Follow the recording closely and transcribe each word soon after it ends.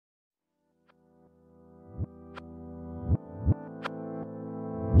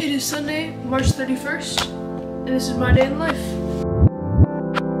It is Sunday, March 31st, and this is my day in life.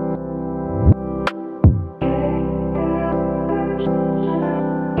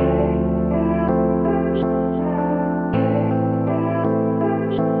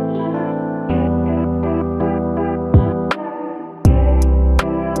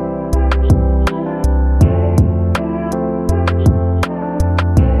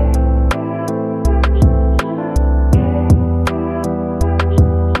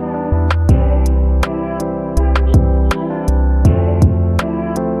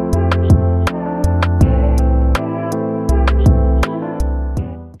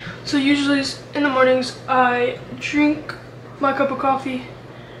 So usually in the mornings I drink my cup of coffee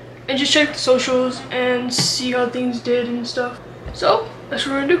and just check the socials and see how things did and stuff. So that's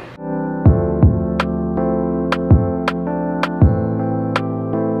what we're gonna do.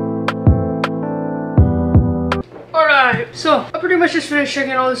 Alright, so I pretty much just finished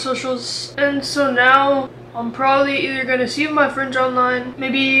checking all the socials, and so now I'm probably either gonna see if my friends are online,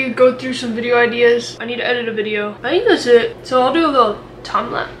 maybe go through some video ideas. I need to edit a video. I think that's it. So I'll do a little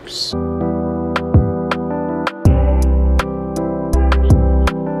time lapse.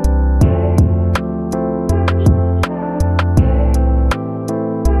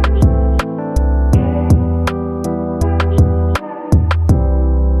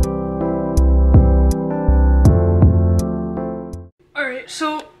 Alright,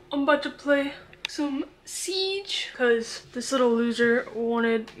 so I'm about to play some Siege because this little loser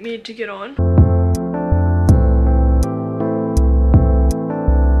wanted me to get on.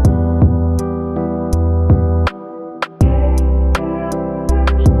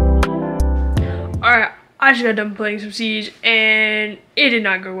 Alright, I just got done playing some Siege and it did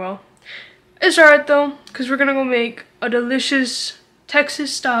not go well. It's alright though, because we're gonna go make a delicious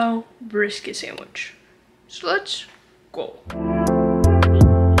Texas style brisket sandwich. So let's go.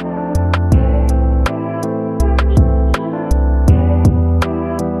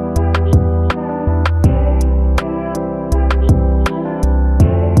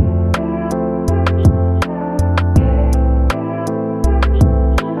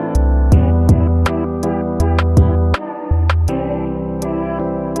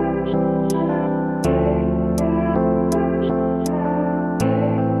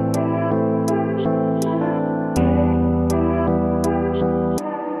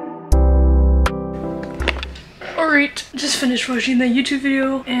 Alright, just finished watching the YouTube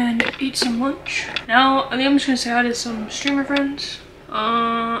video and ate some lunch. Now, I think I'm just gonna say hi to some streamer friends.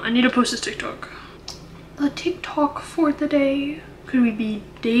 I need to post this TikTok. The TikTok for the day. Could we be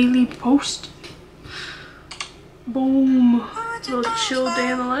daily post? Boom. Little chill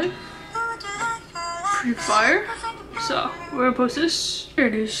day in the life. Pretty fire. So, we're gonna post this. Here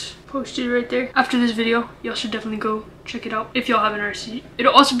it is. Posted right there. After this video, y'all should definitely go check it out if y'all haven't already.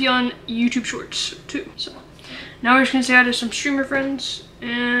 It'll also be on YouTube Shorts too. So. Now we're just gonna say hi to some streamer friends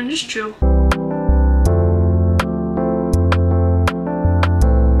and just chill.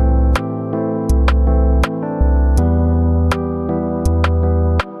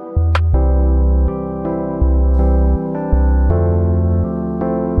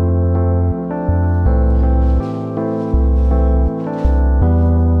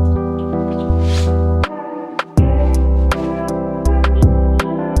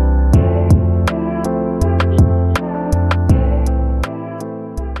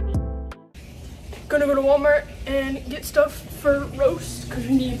 Gonna go to Walmart and get stuff for roast because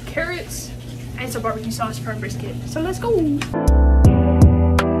we need carrots and some barbecue sauce for our brisket. So let's go.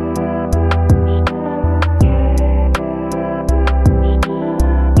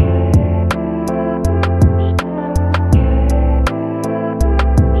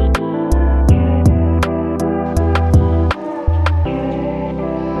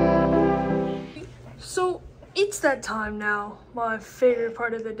 So it's that time now, my favorite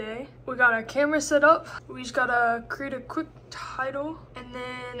part of the day. We got our camera set up. We just gotta create a quick title and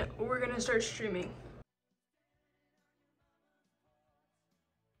then we're gonna start streaming.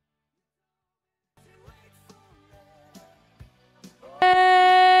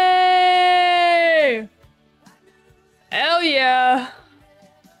 Hey! Hell yeah!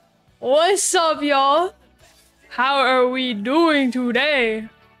 What's up, y'all? How are we doing today?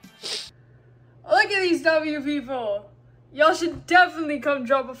 Look at these W people. Y'all should definitely come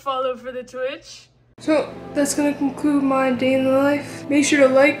drop a follow for the Twitch. So that's gonna conclude my day in the life. Make sure to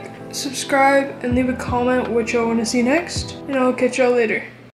like, subscribe, and leave a comment what y'all wanna see next. And I'll catch y'all later.